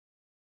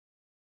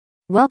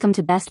Welcome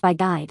to Best Buy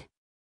Guide.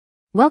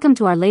 Welcome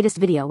to our latest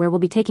video where we'll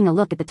be taking a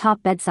look at the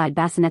top bedside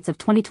bassinets of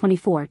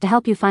 2024 to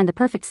help you find the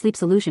perfect sleep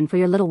solution for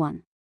your little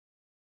one.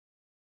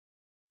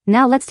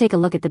 Now let's take a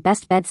look at the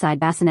best bedside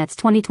bassinets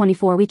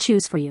 2024 we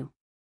choose for you.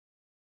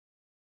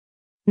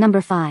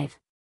 Number 5.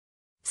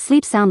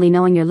 Sleep soundly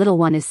knowing your little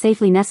one is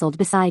safely nestled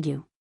beside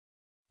you.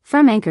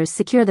 Firm anchors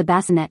secure the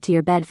bassinet to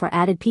your bed for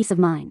added peace of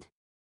mind.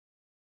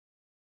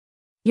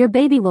 Your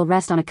baby will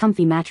rest on a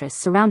comfy mattress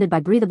surrounded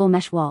by breathable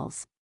mesh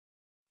walls.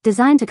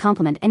 Designed to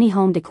complement any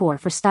home decor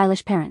for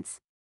stylish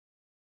parents.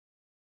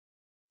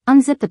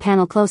 Unzip the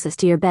panel closest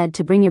to your bed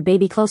to bring your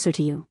baby closer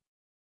to you.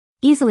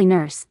 Easily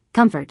nurse,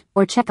 comfort,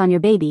 or check on your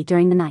baby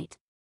during the night.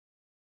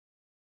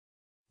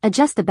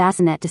 Adjust the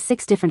bassinet to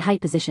 6 different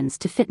height positions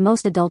to fit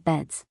most adult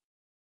beds.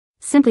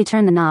 Simply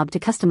turn the knob to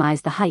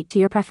customize the height to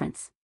your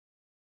preference.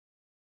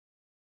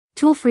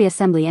 Tool-free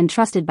assembly and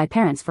trusted by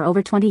parents for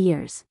over 20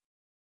 years.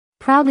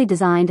 Proudly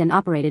designed and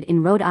operated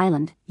in Rhode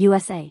Island,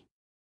 USA.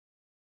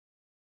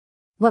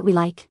 What we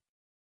like.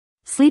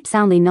 Sleep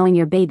soundly knowing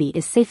your baby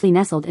is safely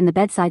nestled in the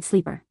bedside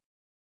sleeper.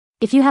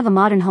 If you have a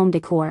modern home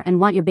decor and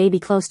want your baby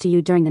close to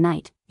you during the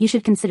night, you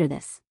should consider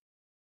this.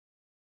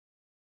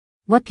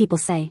 What people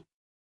say.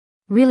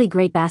 Really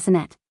great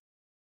bassinet.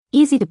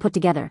 Easy to put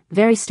together,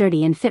 very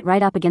sturdy and fit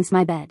right up against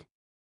my bed.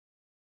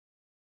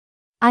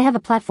 I have a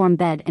platform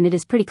bed and it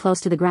is pretty close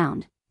to the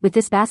ground. With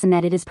this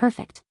bassinet it is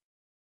perfect.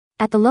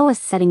 At the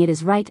lowest setting it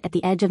is right at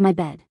the edge of my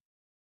bed.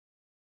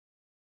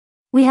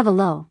 We have a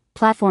low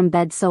platform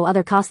bed so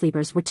other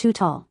co-sleepers were too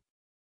tall.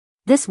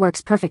 This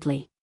works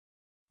perfectly.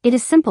 It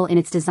is simple in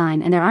its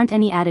design and there aren't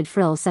any added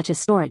frills such as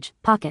storage,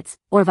 pockets,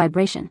 or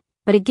vibration,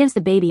 but it gives the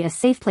baby a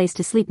safe place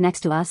to sleep next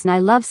to us and I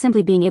love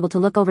simply being able to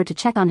look over to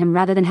check on him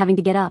rather than having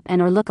to get up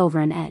and or look over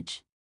an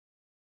edge.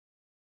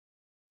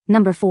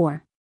 Number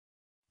 4.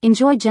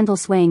 Enjoy gentle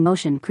swaying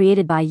motion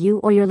created by you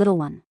or your little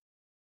one.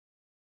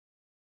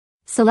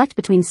 Select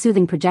between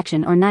soothing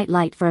projection or night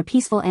light for a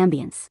peaceful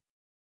ambience.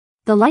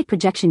 The light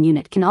projection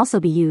unit can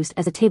also be used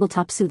as a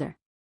tabletop soother.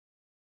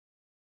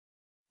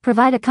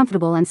 Provide a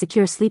comfortable and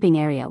secure sleeping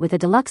area with a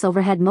deluxe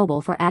overhead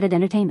mobile for added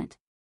entertainment.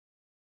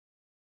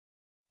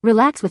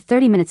 Relax with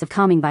 30 minutes of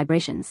calming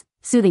vibrations,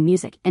 soothing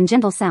music, and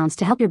gentle sounds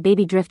to help your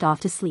baby drift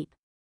off to sleep.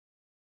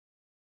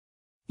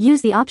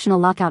 Use the optional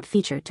lockout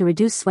feature to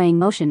reduce swaying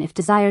motion if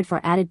desired for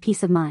added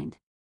peace of mind.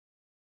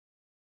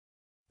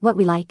 What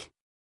we like.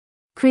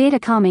 Create a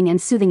calming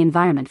and soothing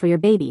environment for your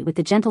baby with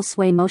the gentle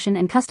sway motion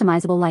and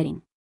customizable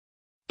lighting.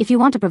 If you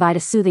want to provide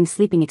a soothing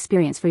sleeping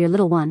experience for your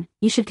little one,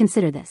 you should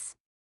consider this.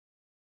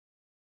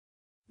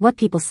 What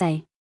people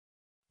say.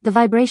 The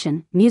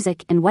vibration,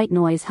 music, and white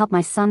noise help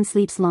my son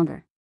sleeps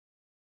longer.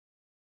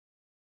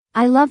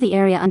 I love the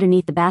area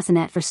underneath the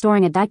bassinet for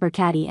storing a diaper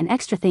caddy and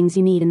extra things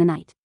you need in the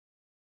night.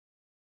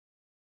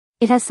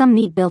 It has some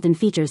neat built-in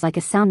features like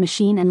a sound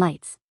machine and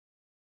lights.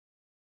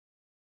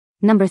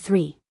 Number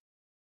 3.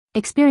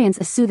 Experience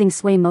a soothing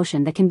sway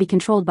motion that can be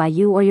controlled by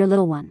you or your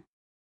little one.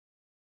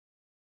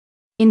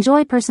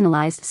 Enjoy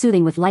personalized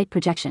soothing with light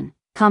projection,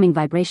 calming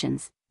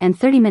vibrations, and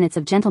 30 minutes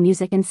of gentle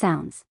music and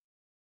sounds.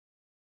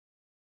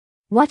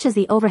 Watch as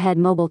the overhead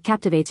mobile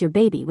captivates your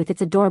baby with its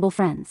adorable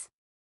friends.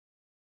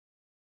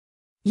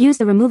 Use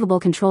the removable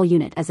control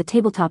unit as a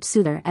tabletop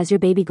soother as your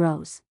baby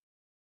grows.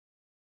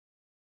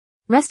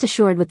 Rest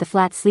assured with the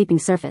flat sleeping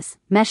surface,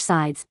 mesh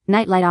sides,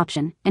 night light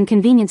option, and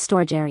convenient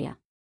storage area.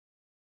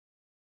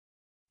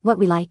 What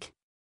we like.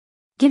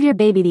 Give your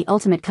baby the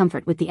ultimate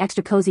comfort with the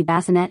extra cozy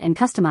bassinet and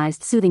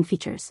customized soothing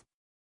features.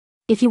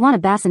 If you want a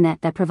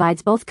bassinet that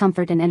provides both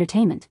comfort and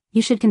entertainment,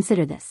 you should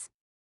consider this.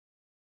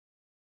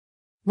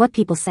 What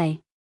people say.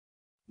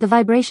 The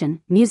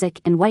vibration, music,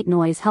 and white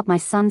noise help my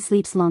son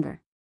sleeps longer.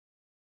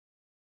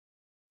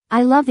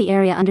 I love the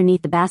area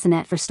underneath the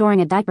bassinet for storing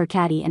a diaper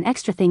caddy and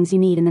extra things you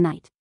need in the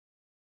night.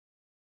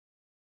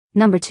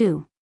 Number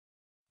 2.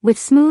 With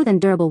smooth and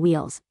durable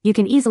wheels, you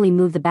can easily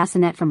move the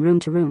bassinet from room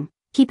to room,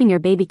 keeping your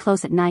baby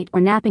close at night or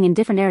napping in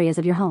different areas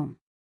of your home.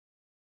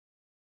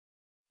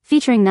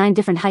 Featuring 9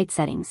 different height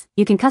settings,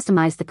 you can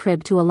customize the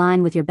crib to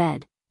align with your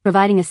bed,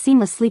 providing a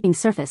seamless sleeping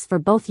surface for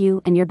both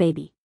you and your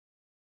baby.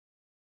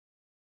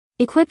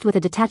 Equipped with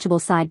a detachable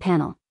side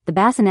panel, the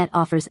bassinet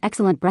offers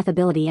excellent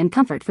breathability and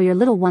comfort for your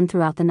little one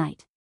throughout the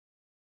night.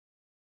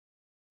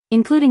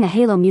 Including a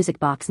Halo music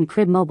box and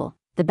crib mobile,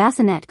 the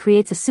bassinet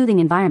creates a soothing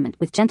environment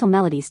with gentle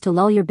melodies to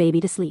lull your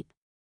baby to sleep.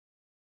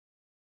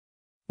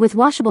 With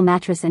washable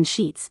mattress and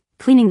sheets,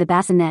 cleaning the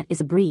bassinet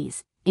is a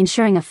breeze,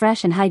 ensuring a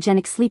fresh and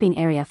hygienic sleeping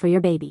area for your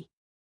baby.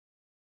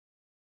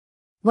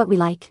 What we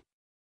like.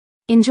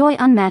 Enjoy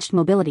unmatched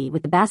mobility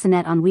with the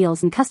bassinet on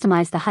wheels and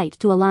customize the height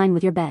to align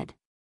with your bed.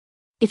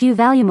 If you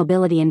value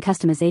mobility and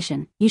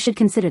customization, you should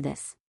consider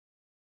this.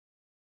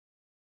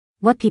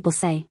 What people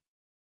say.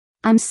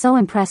 I'm so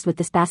impressed with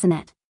this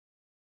bassinet.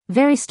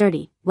 Very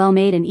sturdy,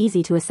 well-made and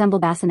easy to assemble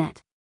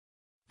bassinet.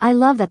 I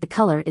love that the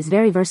color is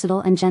very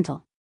versatile and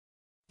gentle.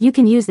 You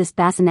can use this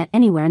bassinet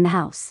anywhere in the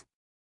house.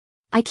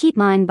 I keep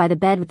mine by the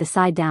bed with the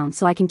side down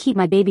so I can keep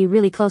my baby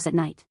really close at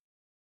night.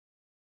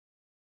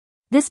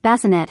 This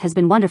bassinet has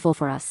been wonderful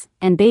for us,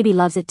 and baby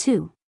loves it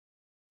too.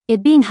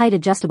 It being height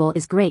adjustable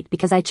is great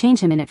because I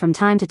change him in it from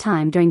time to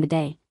time during the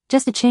day,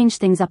 just to change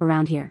things up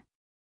around here.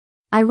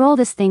 I roll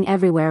this thing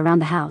everywhere around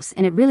the house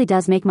and it really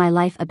does make my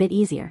life a bit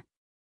easier.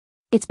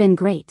 It's been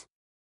great.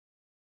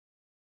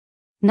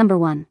 Number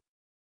 1.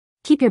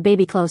 Keep your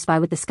baby close by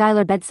with the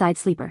Skylar bedside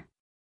sleeper.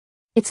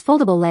 Its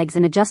foldable legs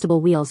and adjustable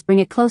wheels bring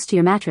it close to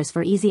your mattress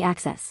for easy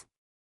access.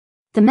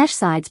 The mesh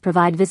sides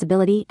provide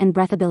visibility and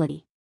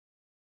breathability.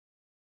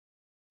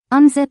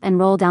 Unzip and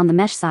roll down the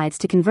mesh sides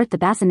to convert the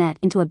bassinet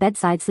into a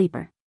bedside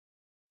sleeper.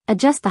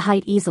 Adjust the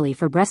height easily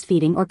for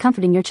breastfeeding or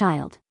comforting your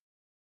child.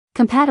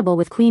 Compatible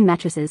with queen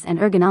mattresses and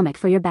ergonomic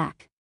for your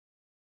back.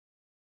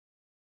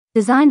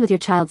 Designed with your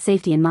child's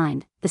safety in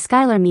mind, the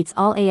Skylar meets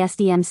all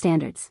ASTM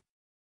standards.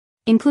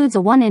 Includes a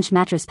 1-inch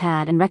mattress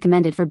pad and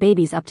recommended for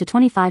babies up to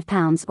 25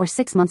 pounds or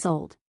 6 months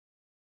old.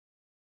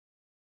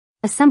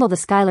 Assemble the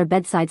Skylar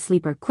bedside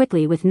sleeper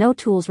quickly with no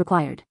tools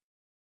required.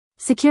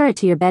 Secure it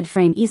to your bed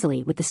frame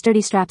easily with the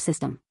sturdy strap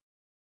system.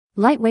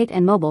 Lightweight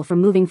and mobile for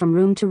moving from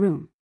room to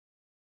room.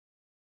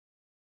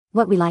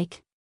 What we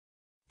like.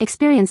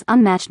 Experience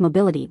unmatched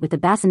mobility with the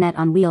bassinet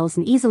on wheels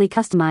and easily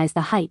customize the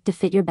height to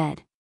fit your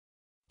bed.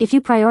 If you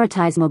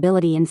prioritize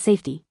mobility and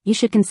safety, you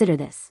should consider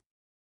this.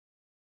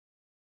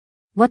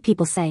 What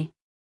people say.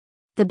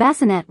 The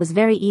bassinet was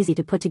very easy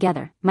to put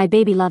together, my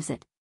baby loves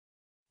it.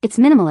 It's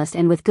minimalist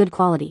and with good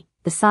quality,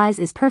 the size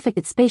is perfect,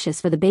 it's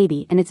spacious for the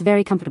baby and it's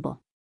very comfortable.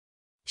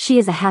 She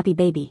is a happy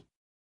baby.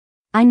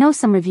 I know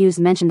some reviews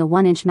mention the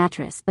 1-inch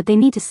mattress, but they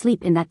need to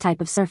sleep in that type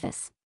of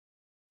surface.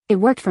 It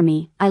worked for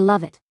me, I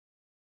love it.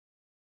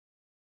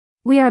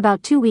 We are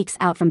about 2 weeks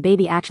out from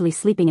baby actually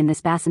sleeping in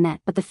this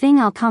bassinet, but the thing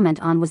I'll comment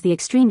on was the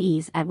extreme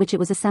ease at which it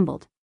was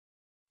assembled.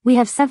 We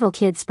have several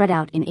kids spread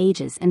out in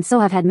ages and so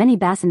have had many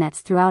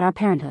bassinets throughout our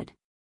parenthood.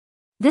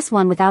 This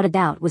one without a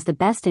doubt was the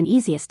best and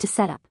easiest to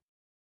set up.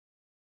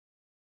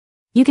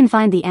 You can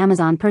find the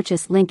Amazon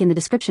purchase link in the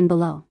description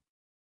below.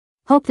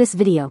 Hope this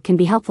video can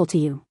be helpful to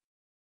you.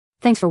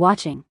 Thanks for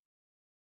watching.